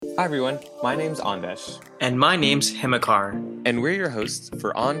Hi everyone, my name's Anvesh, And my name's Himakar. and we're your hosts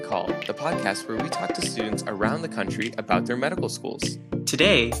for On Call, the podcast where we talk to students around the country about their medical schools.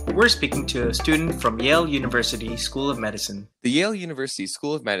 Today, we're speaking to a student from Yale University School of Medicine. The Yale University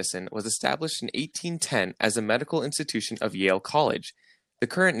School of Medicine was established in 1810 as a medical institution of Yale College. The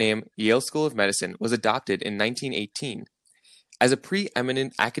current name, Yale School of Medicine, was adopted in 1918. As a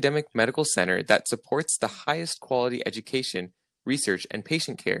preeminent academic medical center that supports the highest quality education, research, and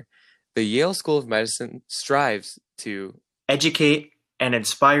patient care, the Yale School of Medicine strives to Educate and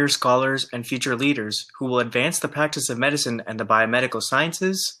inspire scholars and future leaders who will advance the practice of medicine and the biomedical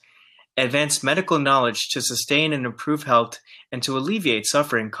sciences, advance medical knowledge to sustain and improve health and to alleviate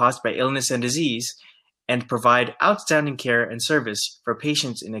suffering caused by illness and disease, and provide outstanding care and service for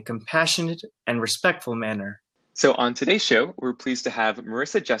patients in a compassionate and respectful manner. So on today's show, we're pleased to have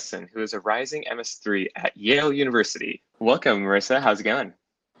Marissa Justin, who is a rising MS3 at Yale University. Welcome, Marissa. How's it going?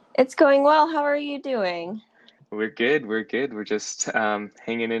 It's going well. How are you doing? We're good. We're just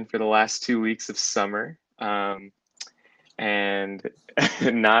hanging in for the last 2 weeks of summer and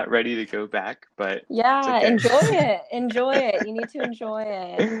not ready to go back, but Yeah, it's okay. enjoy it. Enjoy it. You need to enjoy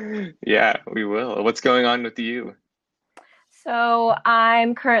it. Yeah, we will. What's going on with you? So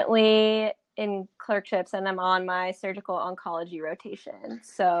I'm currently in clerkships and I'm on my surgical oncology rotation.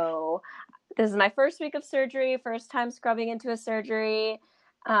 So this is my first week of surgery, first time scrubbing into a surgery.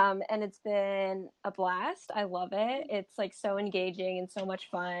 And it's been a blast. I love it. It's like so engaging and so much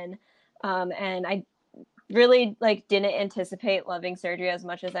fun. And I really didn't anticipate loving surgery as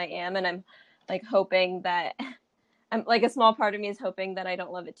much as I am. And I'm hoping that I'm a small part of me is hoping that I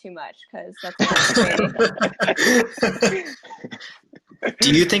don't love it too much because that's not great.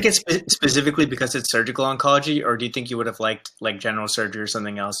 Do you think it's specifically because it's surgical oncology, or do you think you would have liked general surgery or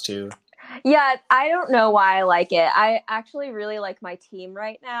something else too? Yeah, I don't know why I like it. I actually really like my team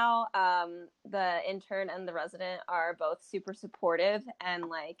right now. The intern and the resident are both super supportive and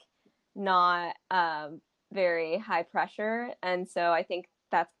not very high pressure. And so I think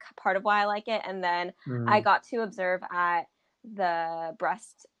that's part of why I like it. And then I got to observe at the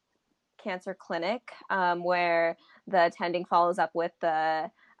breast cancer clinic where the attending follows up with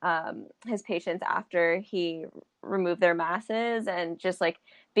his patients after he removed their masses, and just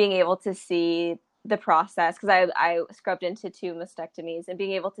being able to see the process, because I scrubbed into 2 mastectomies, and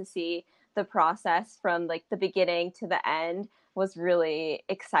being able to see the process from the beginning to the end was really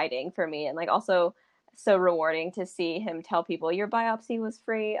exciting for me, and also so rewarding to see him tell people your biopsy was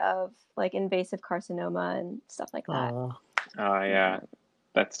free of invasive carcinoma and stuff like that. Oh yeah,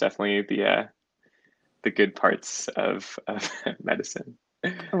 that's definitely the good parts of medicine.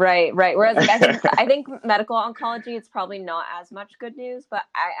 Right. Whereas I think medical oncology, it's probably not as much good news, but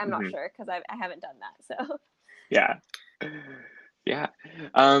I'm not sure because I haven't done that. So yeah.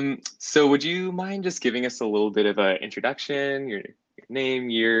 So would you mind just giving us a little bit of an introduction, your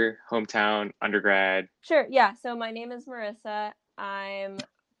name, year, hometown, undergrad? Sure. Yeah. So my name is Marissa. I'm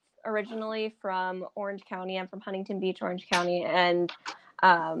originally from Orange County. I'm from Huntington Beach, Orange County, and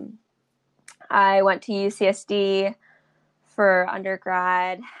I went to UCSD for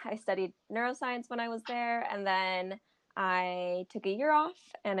undergrad. I studied neuroscience when I was there, and then I took a year off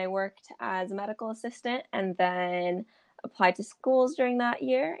and I worked as a medical assistant, and then applied to schools during that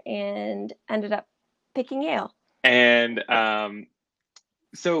year and ended up picking Yale. And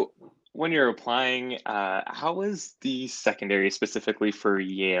so when you're applying, how was the secondary specifically for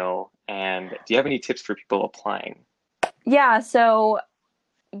Yale? And do you have any tips for people applying? Yeah, so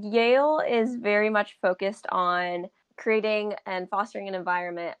Yale is very much focused on creating and fostering an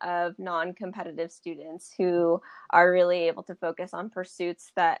environment of non-competitive students who are really able to focus on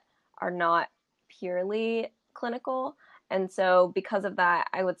pursuits that are not purely clinical. And so because of that,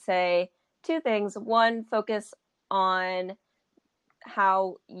 I would say 2 things. One, focus on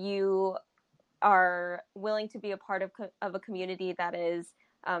how you are willing to be a part of a community that is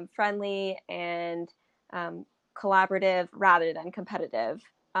friendly and collaborative rather than competitive.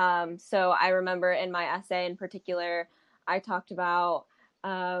 So I remember in my essay in particular, I talked about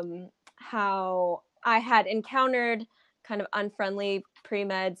how I had encountered kind of unfriendly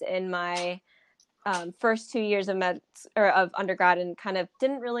pre-meds in my first 2 years of undergrad, and kind of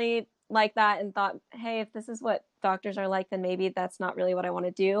didn't really like that, and thought, hey, if this is what doctors are like, then maybe that's not really what I want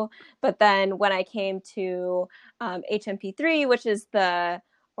to do. But then when I came to HMP3, which is the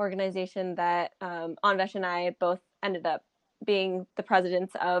organization that Anvesh and I both ended up being the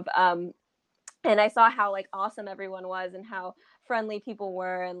presidents of, and I saw how awesome everyone was and how friendly people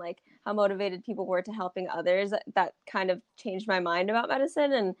were and how motivated people were to helping others, that kind of changed my mind about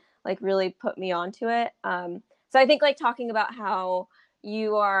medicine and really put me onto it. So I think talking about how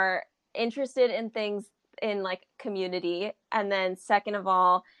you are interested in things in like community, and then second of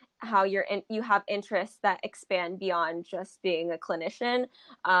all, how you have interests that expand beyond just being a clinician.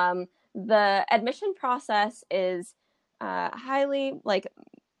 The admission process is highly like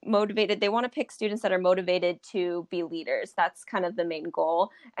motivated. They want to pick students that are motivated to be leaders. That's kind of the main goal.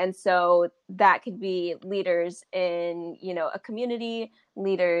 And so that could be leaders in, you know, a community,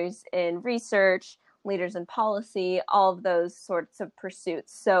 leaders in research, leaders in policy, all of those sorts of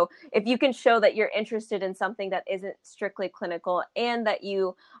pursuits. So if you can show that you're interested in something that isn't strictly clinical and that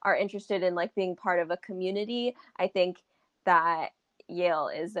you are interested in like being part of a community, I think that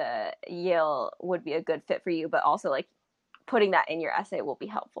Yale would be a good fit for you, but also like putting that in your essay will be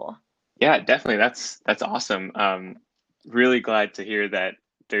helpful. Yeah, definitely. That's awesome. Really glad to hear that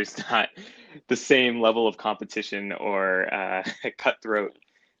there's not the same level of competition or cutthroat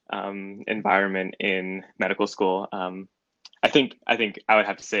environment in medical school. I think I would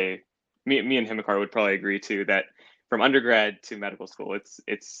have to say me and Himikar would probably agree too that from undergrad to medical school,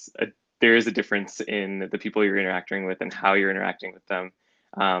 there is a difference in the people you're interacting with and how you're interacting with them.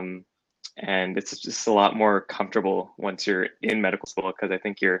 Um, and it's just a lot more comfortable once you're in medical school because I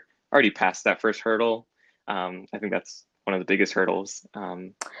think you're already past that first hurdle. I think that's one of the biggest hurdles. Yeah,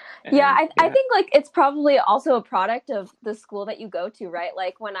 And I yeah. think like it's probably also a product of the school that you go to, right?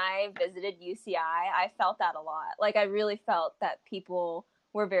 Like when I visited UCI, I felt that a lot. Like I really felt that people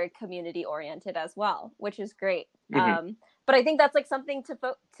were very community oriented as well, which is great. Mhm. But I think that's like something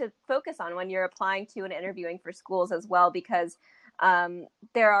to focus on when you're applying to and interviewing for schools as well, because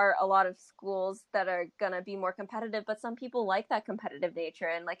there are a lot of schools that are gonna be more competitive, but some people like that competitive nature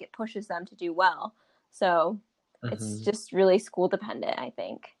and like it pushes them to do well. So it's Mhm. just really school dependent, I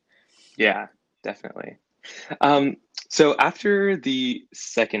think. Yeah, definitely. Um, so after the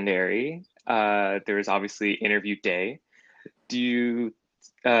secondary, there was obviously interview day. Do you,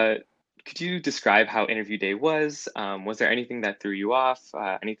 uh, could you describe how interview day was? Was there anything that threw you off?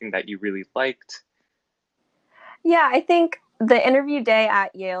 Anything that you really liked? Yeah, I think the interview day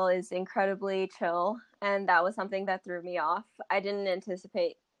at Yale is incredibly chill, and that was something that threw me off. I didn't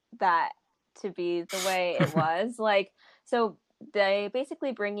anticipate that to be the way it was. Like, so they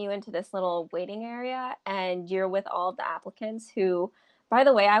basically bring you into this little waiting area, and you're with all of the applicants who, by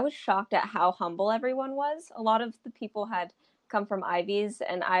the way, I was shocked at how humble everyone was. A lot of the people had come from Ivies,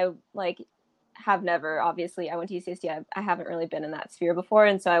 and I like have never, obviously, I went to UCSD. I haven't really been in that sphere before,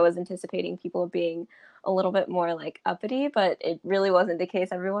 and so I was anticipating people being a little bit more like uppity, but it really wasn't the case.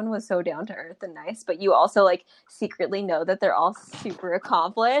 Everyone was so down to earth and nice, but you also like secretly know that they're all super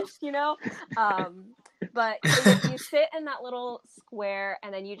accomplished, you know? Um, but so you sit in that little square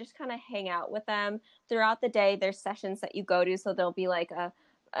and then you just kind of hang out with them throughout the day. There's sessions that you go to, so there'll be like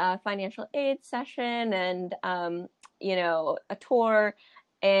a financial aid session and you know, a tour,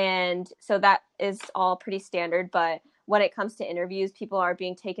 and so that is all pretty standard. But when it comes to interviews, people are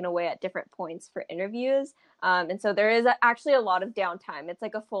being taken away at different points for interviews. And so there is actually a lot of downtime. It's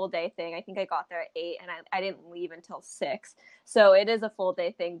like a full day thing. I think I got there at 8 and I didn't leave until 6. So it is a full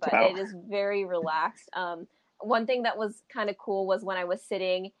day thing, but Wow. it is very relaxed. One thing that was kind of cool was when I was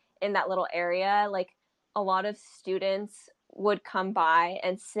sitting in that little area, like a lot of students would come by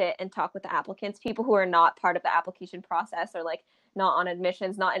and sit and talk with the applicants, people who are not part of the application process or like not on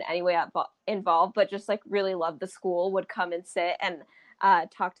admissions, not in any way involved, but just like really love the school, would come and sit and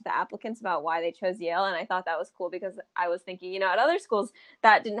talk to the applicants about why they chose Yale. And I thought that was cool because I was thinking, you know, at other schools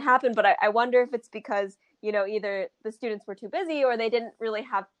that didn't happen, but I wonder if it's because, you know, either the students were too busy or they didn't really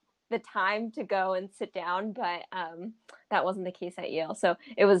have the time to go and sit down. But that wasn't the case at Yale. So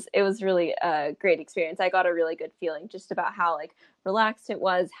it was really a great experience. I got a really good feeling just about how like relaxed it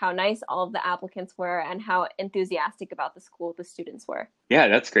was, how nice all of the applicants were, and how enthusiastic about the school the students were. Yeah,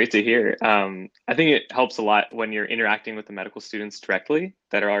 that's great to hear. I think it helps a lot when you're interacting with the medical students directly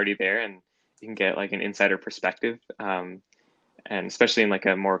that are already there, and you can get like an insider perspective. And especially in like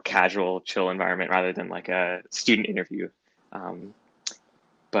a more casual, chill environment rather than like a student interview. Um,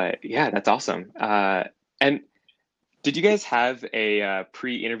 but yeah, that's awesome. And did you guys have a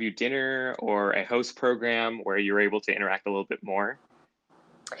pre-interview dinner or a host program where you were able to interact a little bit more?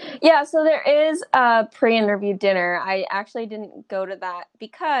 Yeah, so there is a pre-interview dinner. I actually didn't go to that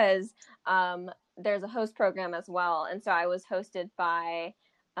because there's a host program as well, and so I was hosted by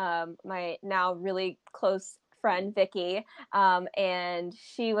my now really close friend Vicky, and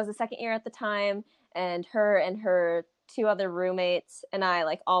she was a second year at the time, and her two other roommates and I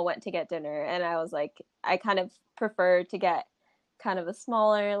like all went to get dinner, and I was like, I kind of prefer to get kind of a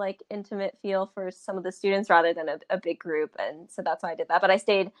smaller, like intimate feel for some of the students rather than a big group. And so that's why I did that. But I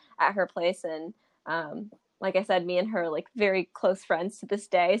stayed at her place and like I said, me and her are like very close friends to this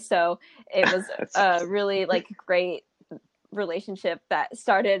day. So it was a really like great relationship that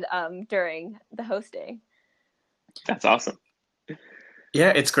started during the hosting. That's awesome. Yeah,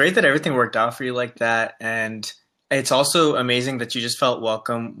 it's great that everything worked out for you like that. And it's also amazing that you just felt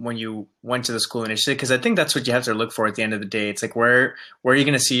welcome when you went to the school initially, because I think that's what you have to look for at the end of the day. It's like, where are you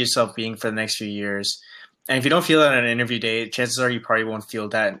going to see yourself being for the next few years? And if you don't feel that on an interview day, chances are you probably won't feel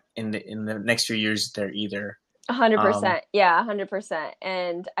that in the next few years there either. 100%. Yeah, 100%.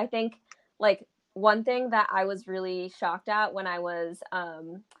 And I think like one thing that I was really shocked at when I was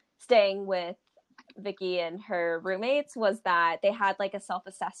staying with Vicky and her roommates was that they had like a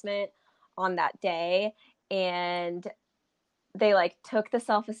self-assessment on that day, and they like took the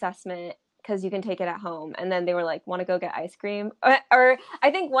self-assessment because you can take it at home, and then they were like, want to go get ice cream, or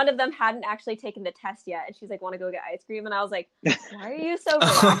I think one of them hadn't actually taken the test yet, and she's like, want to go get ice cream, and I was like, why are you so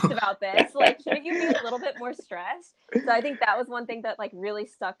relaxed about this? Like, shouldn't you be a little bit more stressed? So I think that was one thing that like really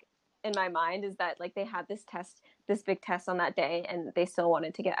stuck in my mind, is that like they had this big test on that day, and they still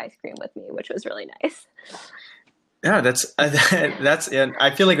wanted to get ice cream with me, which was really nice. Yeah, that's and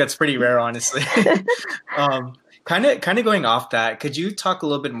I feel like that's pretty rare, honestly. Kind of going off that, could you talk a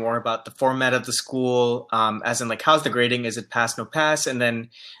little bit more about the format of the school, as in like how's the grading? Is it pass, no pass? And then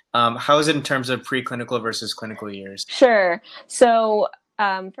how is it in terms of preclinical versus clinical years? Sure. So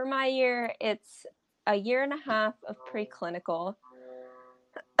for my year, it's a year and a half of preclinical.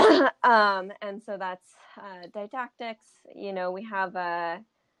 And so that's didactics. You know, we have a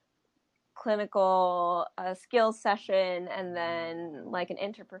clinical skills session, and then like an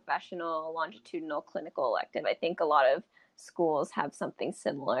interprofessional longitudinal clinical elective. I think a lot of schools have something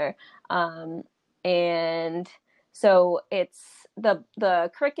similar. And so it's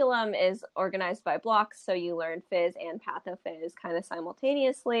the curriculum is organized by blocks, so you learn phys and pathophys kind of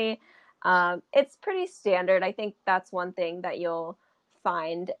simultaneously. It's pretty standard. I think that's one thing that you'll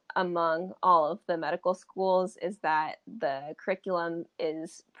find among all of the medical schools, is that the curriculum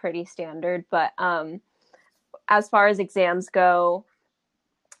is pretty standard. But as far as exams go,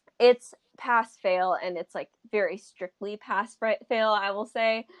 it's pass fail, and it's like very strictly pass fail, I will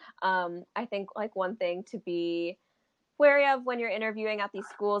say. I think like one thing to be wary of when you're interviewing at these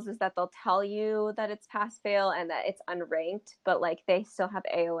schools is that they'll tell you that it's pass fail and that it's unranked, but like they still have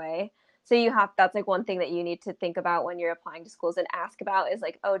AOA. So that's like one thing that you need to think about when you're applying to schools and ask about, is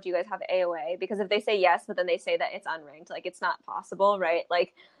like, oh, do you guys have AOA? Because if they say yes, but then they say that it's unranked, like it's not possible, right?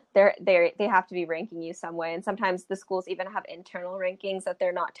 Like they have to be ranking you some way. And sometimes the schools even have internal rankings that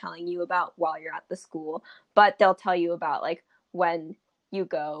they're not telling you about while you're at the school, but they'll tell you about like when you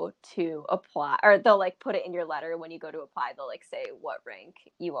go to apply, or they'll like put it in your letter when you go to apply. They'll like say what rank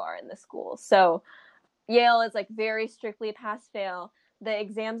you are in the school. So Yale is like very strictly pass fail. The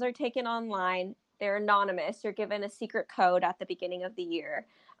exams are taken online. They're anonymous. You're given a secret code at the beginning of the year.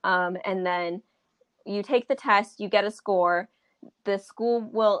 And then you take the test, you get a score. The school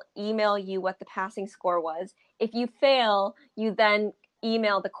will email you what the passing score was. If you fail, you then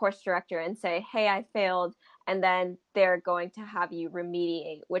email the course director and say, hey, I failed. And then they're going to have you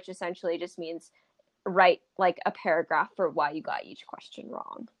remediate, which essentially just means write like a paragraph for why you got each question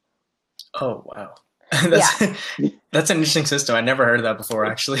wrong. Oh, wow. That's an interesting system. I never heard of that before,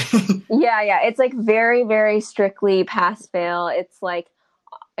 actually. Yeah. It's like very, very strictly pass fail. It's like,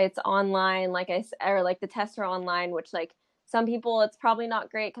 it's online, like I said, or like the tests are online, which like some people, it's probably not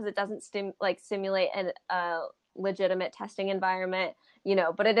great because it doesn't simulate a legitimate testing environment, you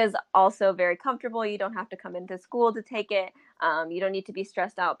know, but it is also very comfortable. You don't have to come into school to take it. You don't need to be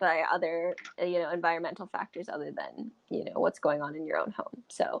stressed out by other, you know, environmental factors other than, you know, what's going on in your own home.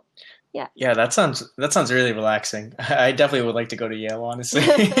 So, yeah. Yeah, that sounds really relaxing. I definitely would like to go to Yale, honestly.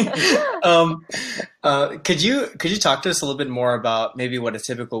 Could you talk to us a little bit more about maybe what a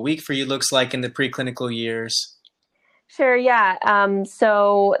typical week for you looks like in the preclinical years? Sure. Yeah.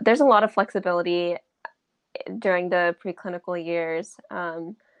 So there's a lot of flexibility during the preclinical years.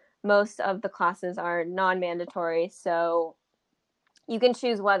 Most of the classes are non-mandatory, so you can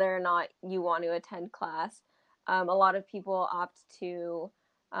choose whether or not you want to attend class. A lot of people opt to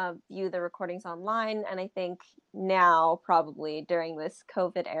view the recordings online, and I think now, probably during this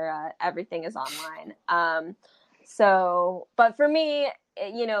COVID era, everything is online. But for me,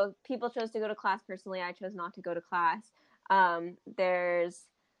 you know, people chose to go to class. Personally, I chose not to go to class. There's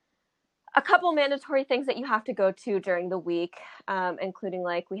a couple mandatory things that you have to go to during the week, including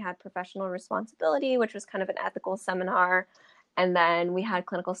like we had professional responsibility, which was kind of an ethical seminar. And then we had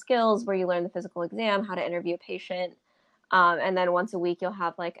clinical skills where you learn the physical exam, how to interview a patient. And then once a week, you'll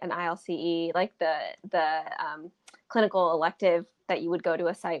have like an ILCE, like the clinical elective that you would go to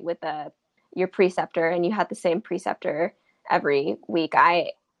a site with a your preceptor, and you had the same preceptor every week.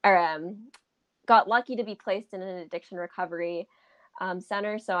 I got lucky to be placed in an addiction recovery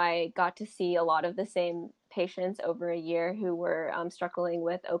center, so I got to see a lot of the same patients over a year who were struggling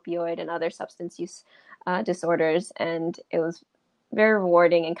with opioid and other substance use disorders, and it was very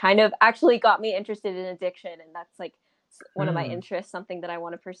rewarding and kind of actually got me interested in addiction, and that's like one of my interests, something that I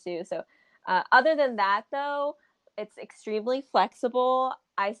want to pursue. So other than that, though, it's extremely flexible.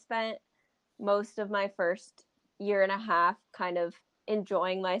 I spent most of my first year and a half kind of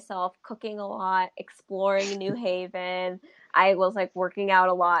enjoying myself, cooking a lot, exploring New Haven. I was like working out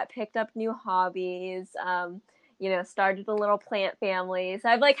a lot, picked up new hobbies, started a little plant family. So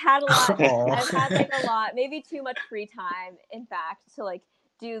I've like had a lot. I've had like a lot, maybe too much free time, in fact, to like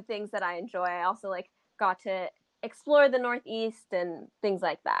do things that I enjoy. I also like got to explore the Northeast and things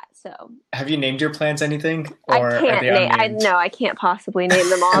like that. So have you named your plants anything, or I can't name. I can't possibly name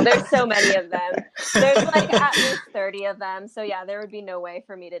them all. There's so many of them. There's like at least 30 of them. So yeah, there would be no way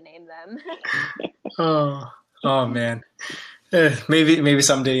for me to name them. Oh man. Maybe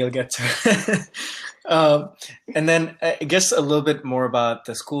someday you'll get to. And then I guess a little bit more about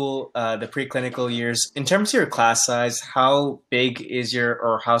the school, the preclinical years. In terms of your class size, how big is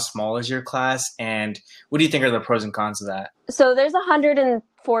or how small is your class? And what do you think are the pros and cons of that? So there's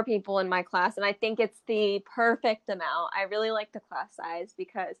 104 people in my class, and I think it's the perfect amount. I really like the class size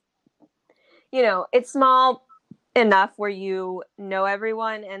because, it's small enough where you know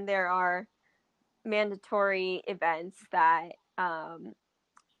everyone, and there are mandatory events that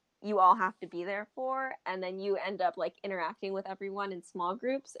you all have to be there for, and then you end up like interacting with everyone in small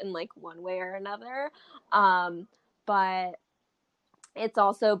groups in like one way or another, but it's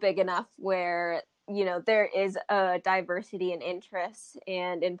also big enough where there is a diversity in interests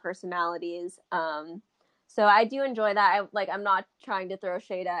and in personalities, so I do enjoy that. I'm not trying to throw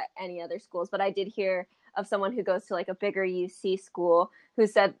shade at any other schools, but I did hear of someone who goes to like a bigger UC school who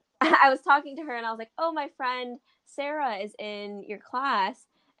said, I was talking to her and I was like, oh, my friend Sarah is in your class.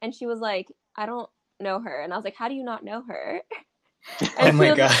 And she was like, I don't know her. And I was like, how do you not know her? And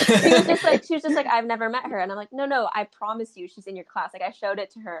God. She was just like, I've never met her. And I'm like, no, I promise you she's in your class. Like I showed it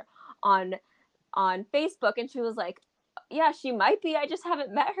to her on Facebook, and she was like, yeah, she might be. I just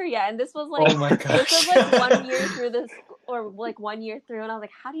haven't met her yet. And this was like, oh my gosh. This was like 1 year through this, or like 1 year through. And I was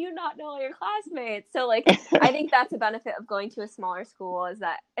like, how do you not know all your classmates? So like, I think that's a benefit of going to a smaller school, is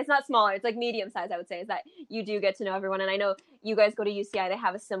that it's not smaller. It's like medium size, I would say, is that you do get to know everyone. And I know you guys go to UCI, they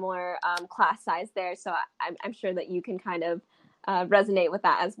have a similar class size there. So I'm sure that you can kind of resonate with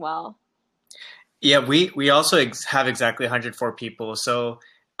that as well. Yeah, we also have exactly 104 people. So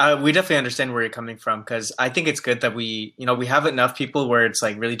we definitely understand where you're coming from, because I think it's good that we have enough people where it's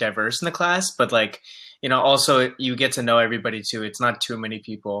like really diverse in the class, but like, also you get to know everybody too. It's not too many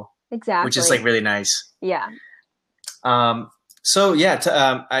people. Exactly. Which is like really nice. Yeah. So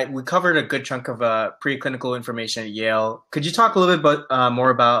yeah, we covered a good chunk of preclinical information at Yale. Could you talk a little bit more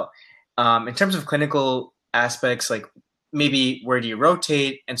about, in terms of clinical aspects, like maybe where do you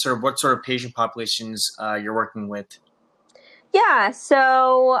rotate and sort of what sort of patient populations you're working with? Yeah,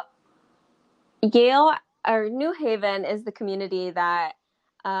 so Yale or New Haven is the community that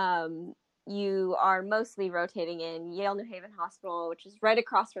you are mostly rotating in. Yale New Haven Hospital, which is right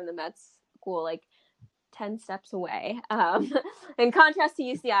across from the med school, like 10 steps away. In contrast to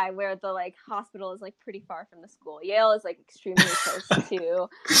UCI, where the like hospital is like pretty far from the school. Yale is like extremely close to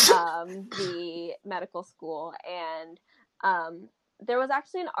the medical school. And there was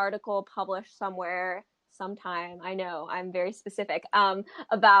actually an article published sometime, I know I'm very specific,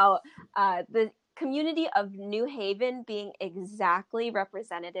 about the community of New Haven being exactly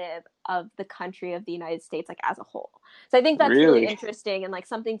representative of the country of the United States, like as a whole. So I think that's really interesting, and like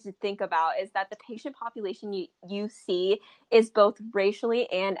something to think about is that the patient population you see is both racially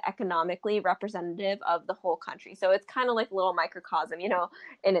and economically representative of the whole country. So it's kind of like a little microcosm,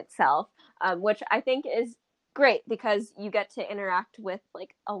 in itself, which I think is great because you get to interact with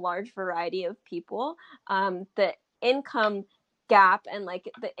like a large variety of people. The income gap and like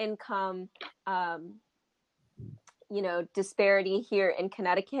the income disparity here in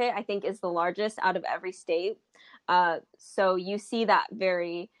Connecticut, I think, is the largest out of every state. So you see that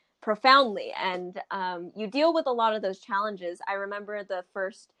very profoundly, and you deal with a lot of those challenges. I remember the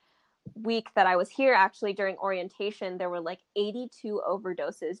first week that I was here, actually during orientation, there were like 82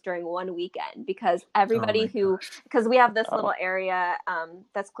 overdoses during one weekend because everybody because we have this little area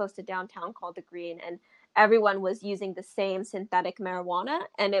that's close to downtown called the Green, and everyone was using the same synthetic marijuana,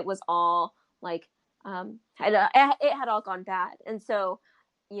 and it was all like it had all gone bad. And so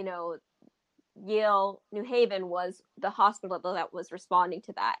Yale New Haven was the hospital that was responding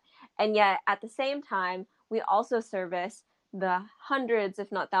to that. And yet at the same time, we also service the hundreds,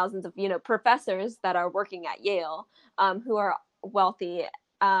 if not thousands of, professors that are working at Yale, who are wealthy,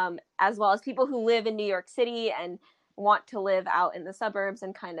 as well as people who live in New York City and want to live out in the suburbs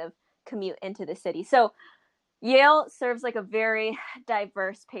and kind of commute into the city. So Yale serves like a very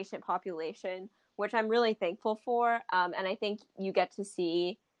diverse patient population, which I'm really thankful for. And I think you get to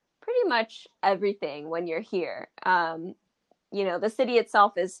see pretty much everything when you're here. The city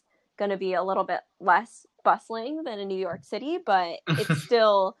itself is going to be a little bit less bustling than in New York City, but it's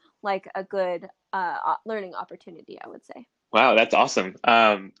still like a good learning opportunity, I would say. Wow, that's awesome.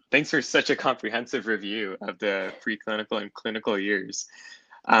 Thanks for such a comprehensive review of the preclinical and clinical years.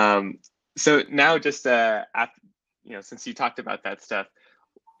 So now just, since you talked about that stuff,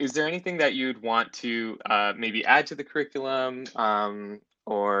 is there anything that you'd want to maybe add to the curriculum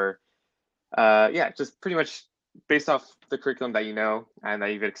just pretty much based off the curriculum that you know and that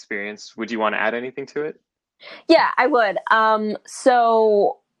you've experienced, would you want to add anything to it? Yeah, I would.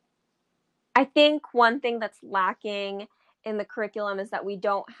 So I think one thing that's lacking in the curriculum is that we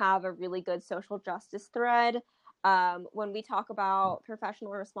don't have a really good social justice thread. When we talk about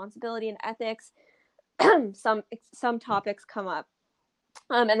professional responsibility and ethics, some topics come up.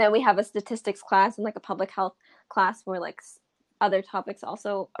 And then we have a statistics class and like a public health class where like other topics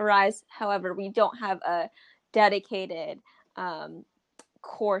also arise. However, we don't have a dedicated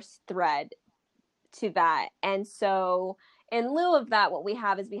course thread to that. And so in lieu of that, what we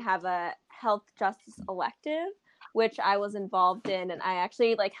have is we have a health justice elective, which I was involved in, and I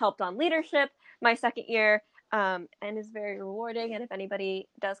actually like helped on leadership my second year, and is very rewarding. And if anybody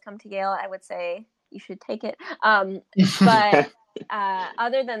does come to Yale, I would say you should take it. But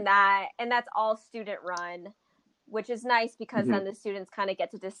other than that, and that's all student run, which is nice because then the students kind of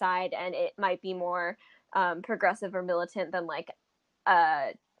get to decide, and it might be more progressive or militant than like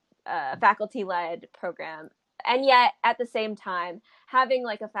a faculty-led program. And yet at the same time, having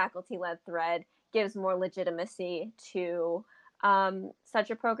like a faculty-led thread gives more legitimacy to such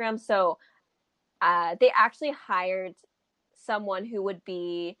a program. So they actually hired someone who would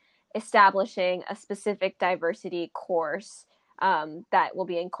be establishing a specific diversity course that will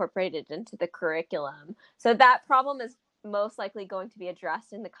be incorporated into the curriculum. So that problem is most likely going to be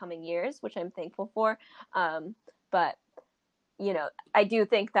addressed in the coming years, which I'm thankful for. But, I do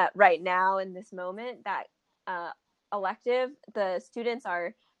think that right now in this moment, that elective, the students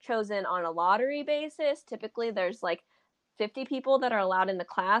are chosen on a lottery basis. Typically there's like 50 people that are allowed in the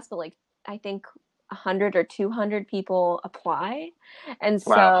class, but like I think 100 or 200 people apply. And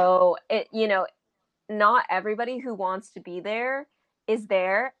so it, not everybody who wants to be there is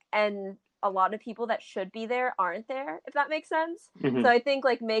there, and a lot of people that should be there aren't there, if that makes sense. So I think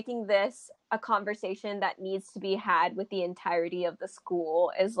like making this a conversation that needs to be had with the entirety of the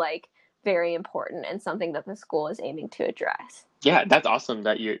school is like very important and something that the school is aiming to address. Yeah, that's awesome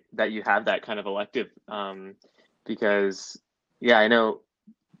that you have that kind of elective, because I know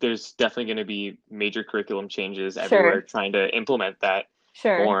there's definitely going to be major curriculum changes everywhere trying to implement that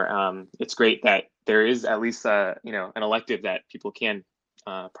more. It's great that there is at least an elective that people can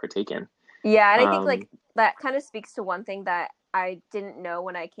partake in. Yeah, and I think like that kind of speaks to one thing that I didn't know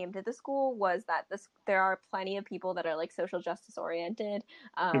when I came to the school, was that there are plenty of people that are like social justice oriented,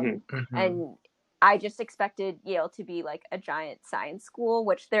 and I just expected Yale to be like a giant science school,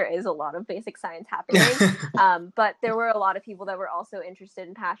 which there is a lot of basic science happening. But there were a lot of people that were also interested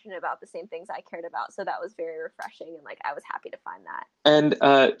and passionate about the same things I cared about. So that was very refreshing. And like, I was happy to find that.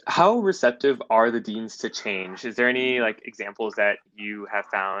 And how receptive are the deans to change? Is there any like examples that you have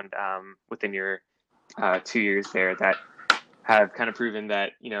found within your 2 years there that have kind of proven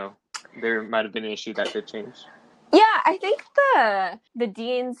that, there might have been an issue that did change? Yeah, I think the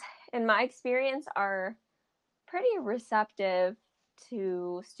deans, in my experience, are pretty receptive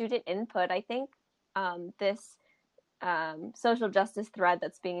to student input. I think this social justice thread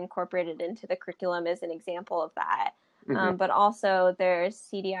that's being incorporated into the curriculum is an example of that. But also there's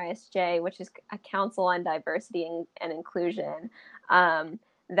CDISJ, which is a Council on Diversity and Inclusion,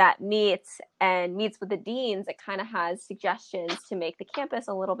 that meets with the deans. It kind of has suggestions to make the campus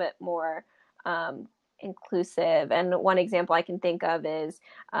a little bit more inclusive. And one example I can think of is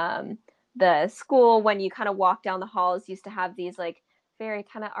the school, when you kind of walk down the halls, used to have these like very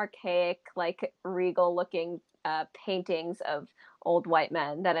kind of archaic, like regal looking paintings of old white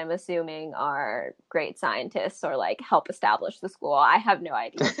men that I'm assuming are great scientists or like help establish the school. I have no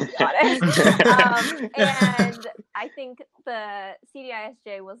idea, to be honest. And I think the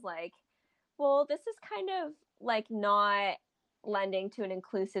CDISJ was like, well, this is kind of like not lending to an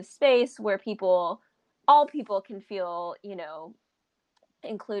inclusive space where all people can feel,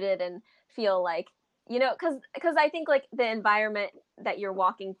 included and feel like, because I think like the environment that you're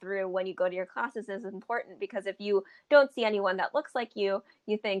walking through when you go to your classes is important, because if you don't see anyone that looks like you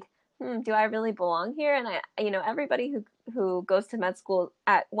think, do I really belong here? And everybody who goes to med school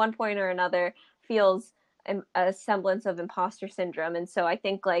at one point or another feels a semblance of imposter syndrome. And so I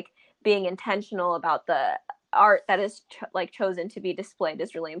think like being intentional about the art that is chosen to be displayed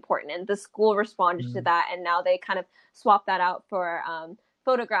is really important. And the school responded to that, and now they kind of swap that out for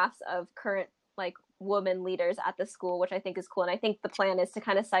photographs of current like woman leaders at the school, which I think is cool. And I think the plan is to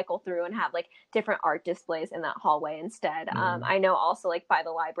kind of cycle through and have like different art displays in that hallway instead. I know also like by the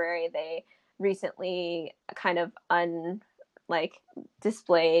library, they recently kind of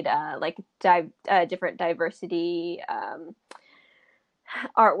displayed different diversity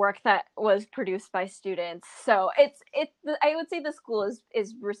artwork that was produced by students. So I would say the school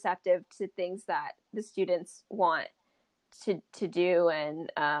is receptive to things that the students want to do, and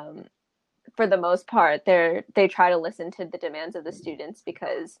for the most part they try to listen to the demands of the students,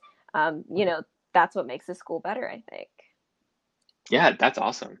 because that's what makes the school better, I think. Yeah, that's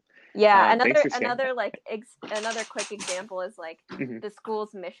awesome. Yeah, another quick example is like the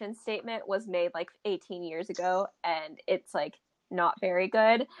school's mission statement was made like 18 years ago, and it's like not very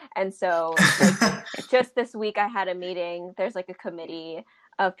good. And so like, just this week I had a meeting. There's like a committee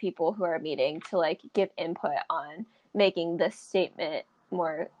of people who are meeting to like give input on making this statement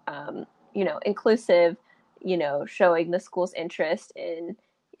more inclusive, showing the school's interest in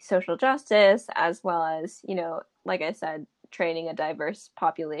social justice, as well as, like I said, training a diverse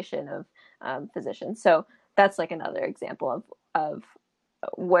population of physicians. So that's like another example of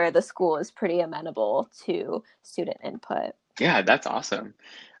where the school is pretty amenable to student input. Yeah, that's awesome.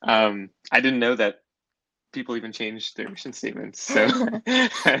 I didn't know that people even changed their mission statements. So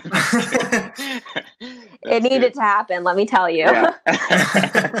it needed to happen, let me tell you. Yeah.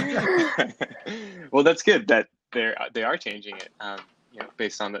 Well, that's good that they are changing it,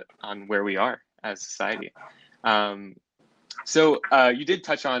 based on where we are as a society. So you did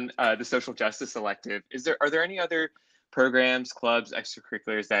touch on the social justice elective. Are there any other programs, clubs,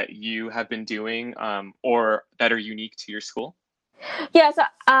 extracurriculars that you have been doing or that are unique to your school? Yeah, so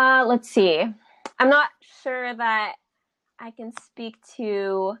let's see. I'm not sure that I can speak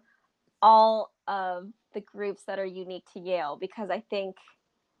to all of the groups that are unique to Yale, because I think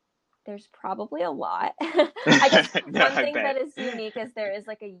there's probably a lot. I guess one thing that is unique is there is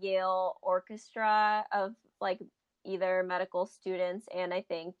like a Yale orchestra of like either medical students and I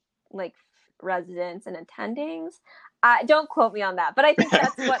think like residents and attendings. Don't quote me on that, but I think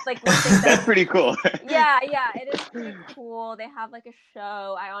that's what like one thing that's pretty cool. Yeah, it is pretty cool. They have like a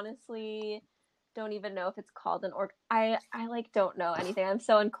show. I honestly don't even know if it's called an I like don't know anything. I'm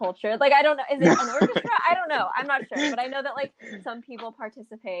so uncultured. Like I don't know. Is it an orchestra? I don't know. I'm not sure, but I know that like some people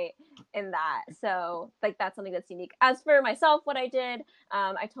participate in that. So like that's something that's unique. As for myself, what I did,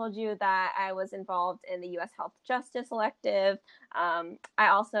 I told you that I was involved in the U.S. Health Justice elective. I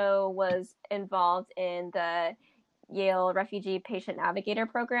also was involved in the Yale Refugee Patient Navigator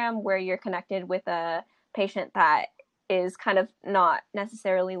program, where you're connected with a patient that is kind of not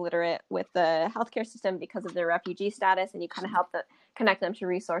necessarily literate with the healthcare system because of their refugee status, and you kind of help connect them to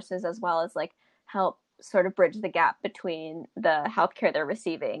resources, as well as like help sort of bridge the gap between the healthcare they're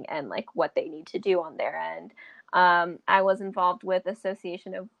receiving and like what they need to do on their end. I was involved with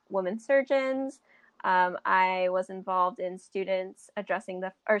Association of Women Surgeons. I was involved in students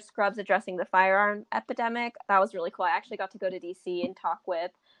scrubs addressing the firearm epidemic. That was really cool. I actually got to go to DC and talk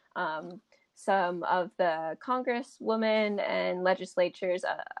with some of the congresswomen and legislatures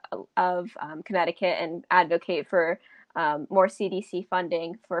of Connecticut and advocate for more CDC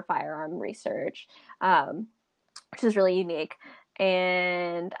funding for firearm research, which is really unique.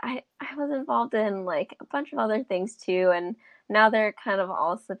 And I was involved in like a bunch of other things too, and now they're kind of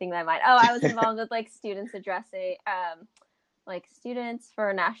all slipping my mind. Oh, I was involved with like students addressing like Students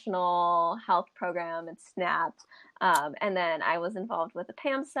for a National Health Program and SNAP. And then I was involved with the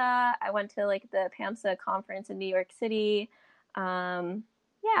PAMSA. I went to like the PAMSA conference in New York City.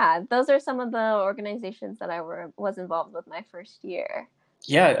 Yeah, those are some of the organizations that I was involved with my first year.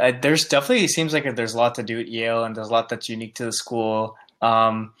 Yeah, there's definitely seems like there's a lot to do at Yale, and there's a lot that's unique to the school.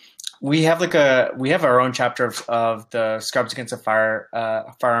 We have our own chapter of the Scrubs Against the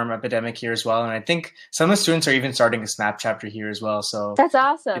Firearm Epidemic here as well, and I think some of the students are even starting a SNAP chapter here as well. So that's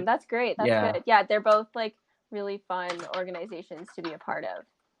awesome. That's great. That's good. Yeah, they're both like really fun organizations to be a part of.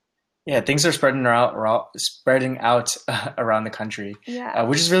 Yeah, things are spreading out around the country, Yeah.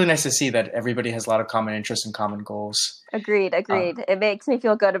 which is really nice to see that everybody has a lot of common interests and common goals. Agreed. Um, It makes me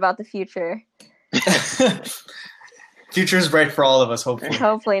feel good about the future. future is bright for all of us, hopefully.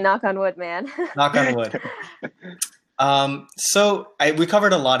 Hopefully, knock on wood, man. Knock on wood. We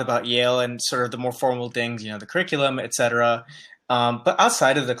covered a lot about Yale and sort of the more formal things, the curriculum, etc. But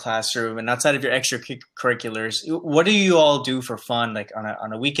outside of the classroom and outside of your extracurriculars, what do you all do for fun, like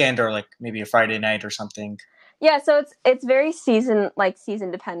on a weekend or like maybe a Friday night or something? Yeah, so it's very season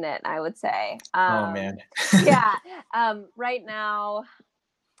dependent, I would say. Oh man. Yeah. Right now,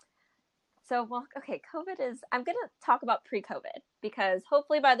 okay, I'm going to talk about pre-COVID because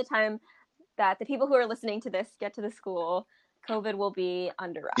hopefully by the time that the people who are listening to this get to the school, COVID will be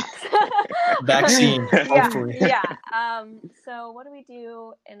under wraps. Vaccine, hopefully. Yeah. So what do we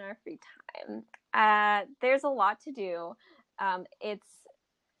do in our free time? There's a lot to do. It's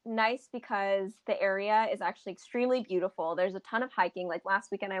nice because the area is actually extremely beautiful. There's a ton of hiking. Like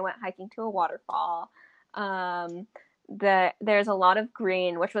last weekend, I went hiking to a waterfall. There's a lot of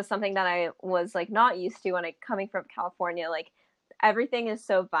green, which was something that I was like not used to when I coming from California. Like everything is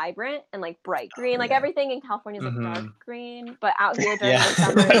so vibrant and like bright green. Like everything in California is like dark green, but out here during the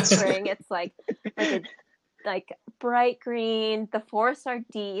summer and spring, it's like bright green. The forests are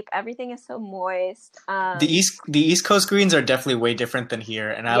deep. Everything is so moist. The East Coast greens are definitely way different than here,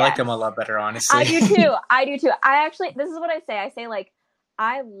 and I like them a lot better, honestly. I do too. I actually, this is what I say. I say like,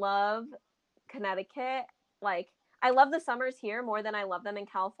 I love Connecticut. Like, I love the summers here more than I love them in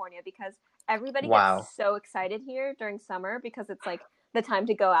California because everybody gets so excited here during summer because it's like the time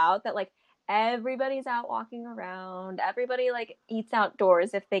to go out that like everybody's out walking around. Everybody like eats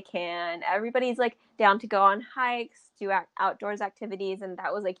outdoors if they can. Everybody's like down to go on hikes, do outdoors activities, and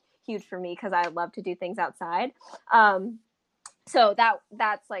that was like huge for me because I love to do things outside. So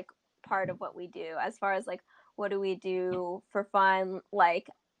that's like part of what we do. As far as like what do we do for fun, like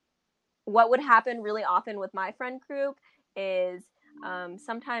what would happen really often with my friend group is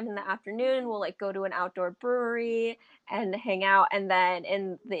sometime in the afternoon we'll like go to an outdoor brewery and hang out, and then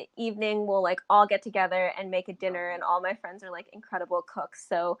in the evening we'll like all get together and make a dinner, and all my friends are like incredible cooks.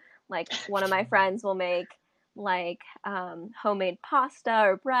 So like one of my friends will make like homemade pasta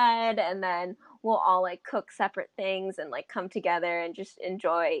or bread, and then we'll all like cook separate things and like come together and just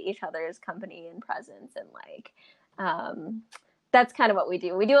enjoy each other's company and presence, and like that's kind of what we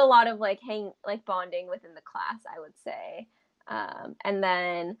do. We do a lot of like bonding within the class, I would say. And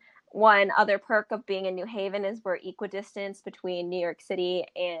then one other perk of being in New Haven is we're equidistant between New York City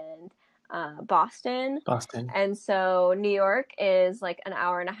and Boston. And so New York is like an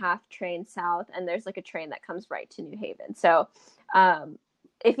hour and a half train south, and there's like a train that comes right to New Haven. So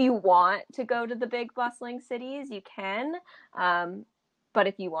if you want to go to the big bustling cities, you can. But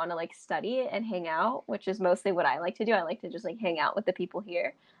if you want to like study and hang out, which is mostly what I like to do, I like to just like hang out with the people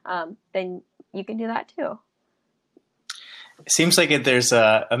here, then you can do that too. It seems like there's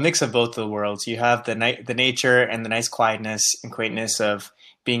a mix of both the worlds. You have the nature and the nice quietness and quaintness of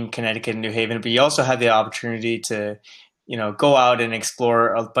being Connecticut and New Haven, but you also have the opportunity to, go out and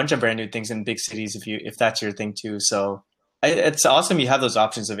explore a bunch of brand new things in big cities if that's your thing too. So it's awesome you have those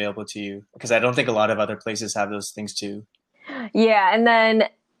options available to you, because I don't think a lot of other places have those things too. Yeah, and then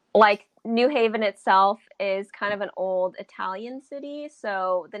like New Haven itself is kind of an old Italian city,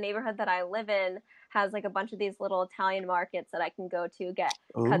 so the neighborhood that I live in has like a bunch of these little Italian markets that I can go to, get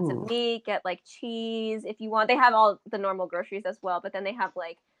cuts of meat, get like cheese if you want. They have all the normal groceries as well, but then they have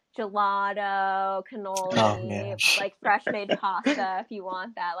like gelato, cannoli, like fresh made pasta if you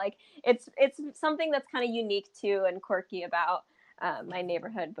want that. Like it's something that's kind of unique too and quirky about my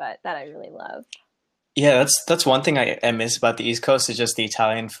neighborhood, but that I really love. Yeah, that's one thing I miss about the East Coast is just the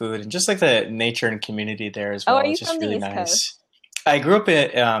Italian food and just like the nature and community there as well. Oh, are you it's just from really the East Coast? I grew up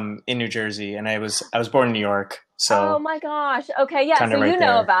in New Jersey, and I was born in New York. So oh my gosh. Okay, yeah. So you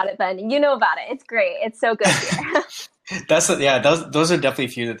know about it then. You know about it. It's great. It's so good here. Those are definitely a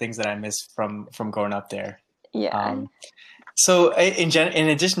few of the things that I miss from growing up there. Yeah. So in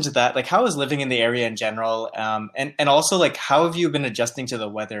addition to that, like how is living in the area in general, and also like how have you been adjusting to the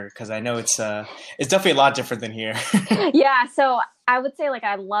weather? Because I know it's definitely a lot different than here. Yeah. So I would say like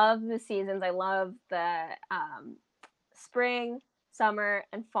I love the seasons. I love the spring, summer,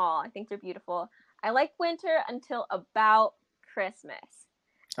 and fall. I think they're beautiful. I like winter until about Christmas.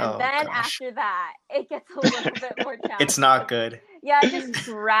 And then after that, it gets a little bit more challenging. It's not good. Yeah, it just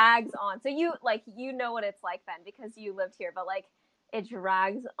drags on. So you know what it's like then because you lived here, but like it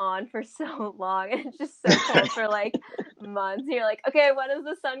drags on for so long and it's just so cold for like months. You're like, okay, when is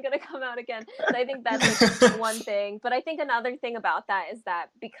the sun gonna come out again? So I think that's like one thing. But I think another thing about that is that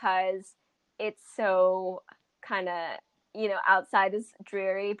because it's so kind of, outside is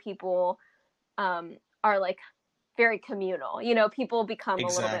dreary, people are like very communal. People become a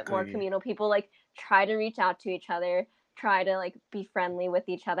little bit more communal. People like try to reach out to each other, try to like be friendly with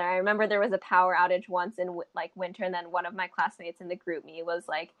each other. I remember there was a power outage once in like winter, and then one of my classmates in the group me was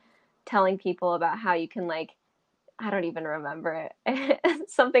like telling people about how you can like, I don't even remember it.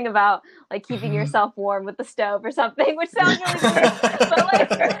 Something about like keeping yourself warm with the stove or something, which sounds really weird, but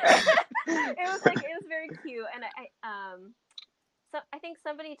like it was very cute. And so I think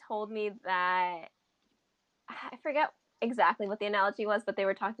somebody told me that, I forget exactly what the analogy was, but they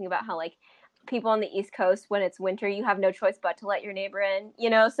were talking about how like people on the East Coast, when it's winter, you have no choice but to let your neighbor in,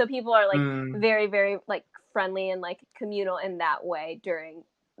 so people are like very, very like friendly and like communal in that way during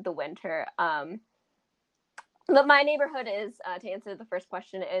the winter. But my neighborhood is, to answer the first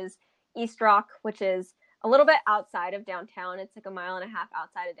question, is East Rock, which is a little bit outside of downtown. It's like 1.5 miles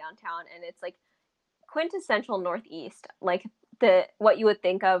outside of downtown, and it's like quintessential Northeast, like what you would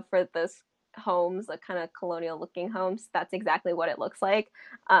think of for those homes, like kind of colonial looking homes. That's exactly what it looks like.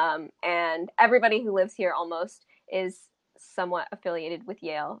 And everybody who lives here almost is somewhat affiliated with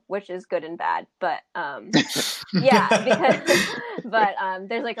Yale, which is good and bad. But yeah, but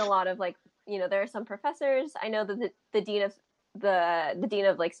there's like a lot of like, there are some professors. I know that the dean of the dean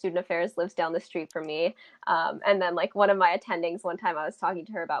of like student affairs lives down the street from me. And then like one of my attendings, one time I was talking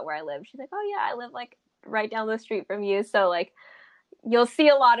to her about where I live. She's like, oh yeah, I live like right down the street from you. So like you'll see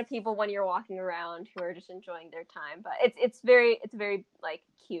a lot of people when you're walking around who are just enjoying their time. But it's very like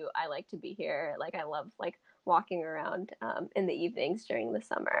cute. I like to be here. Like I love like walking around in the evenings during the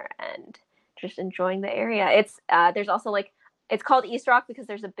summer and just enjoying the area. It's there's also like, it's called East Rock because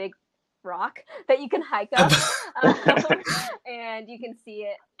there's a big rock that you can hike up, and you can see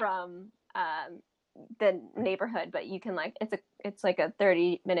it from the neighborhood, but you can like, it's like a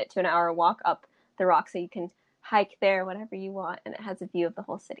 30-minute to an hour walk up the rock, so you can hike there whenever you want, and it has a view of the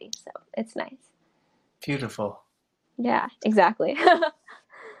whole city, so it's nice. Beautiful. Yeah, exactly.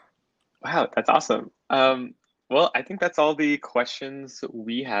 Wow, that's awesome. Well, I think that's all the questions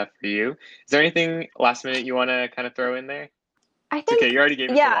we have for you. Is there anything last minute you want to kind of throw in there? I think, okay, you already gave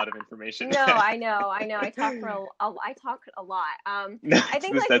us a lot of information. No, I know. I talk a lot. I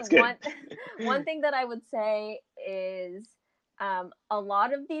think like one thing that I would say is a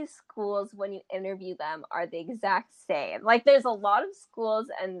lot of these schools, when you interview them, are the exact same. Like there's a lot of schools,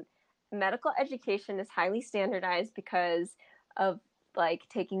 and medical education is highly standardized because of like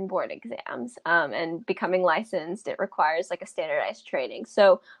taking board exams and becoming licensed. It requires like a standardized training.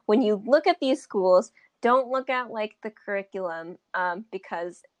 So when you look at these schools, don't look at like the curriculum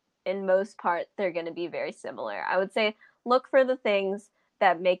because in most part they're going to be very similar. I would say look for the things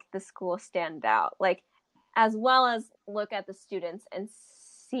that make the school stand out, like as well as look at the students and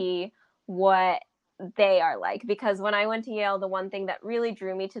see what they are like. Because when I went to Yale, the one thing that really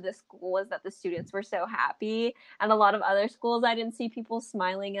drew me to the school was that the students were so happy. And a lot of other schools, I didn't see people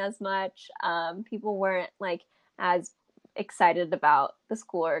smiling as much. People weren't like as excited about the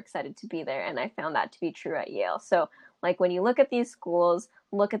school or excited to be there, and I found that to be true at Yale. So like when you look at these schools,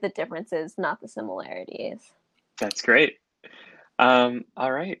 look at the differences, not the similarities. That's great. All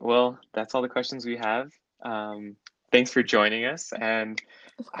right, well, that's all the questions we have. Thanks for joining us, and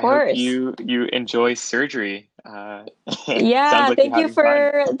of course, I hope you enjoy surgery. Yeah, like thank you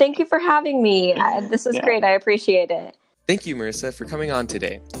for having me. This was great. I appreciate it. Thank you, Marissa, for coming on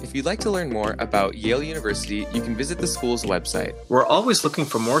today. If you'd like to learn more about Yale University, you can visit the school's website. We're always looking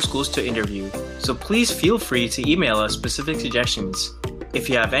for more schools to interview, so please feel free to email us specific suggestions. If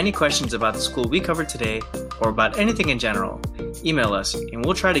you have any questions about the school we covered today, or about anything in general, email us and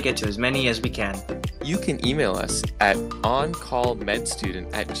we'll try to get to as many as we can. You can email us at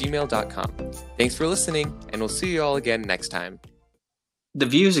oncallmedstudent@gmail.com. Thanks for listening, and we'll see you all again next time. The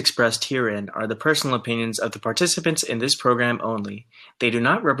views expressed herein are the personal opinions of the participants in this program only. They do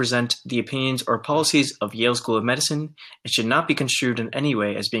not represent the opinions or policies of Yale School of Medicine and should not be construed in any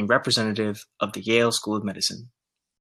way as being representative of the Yale School of Medicine.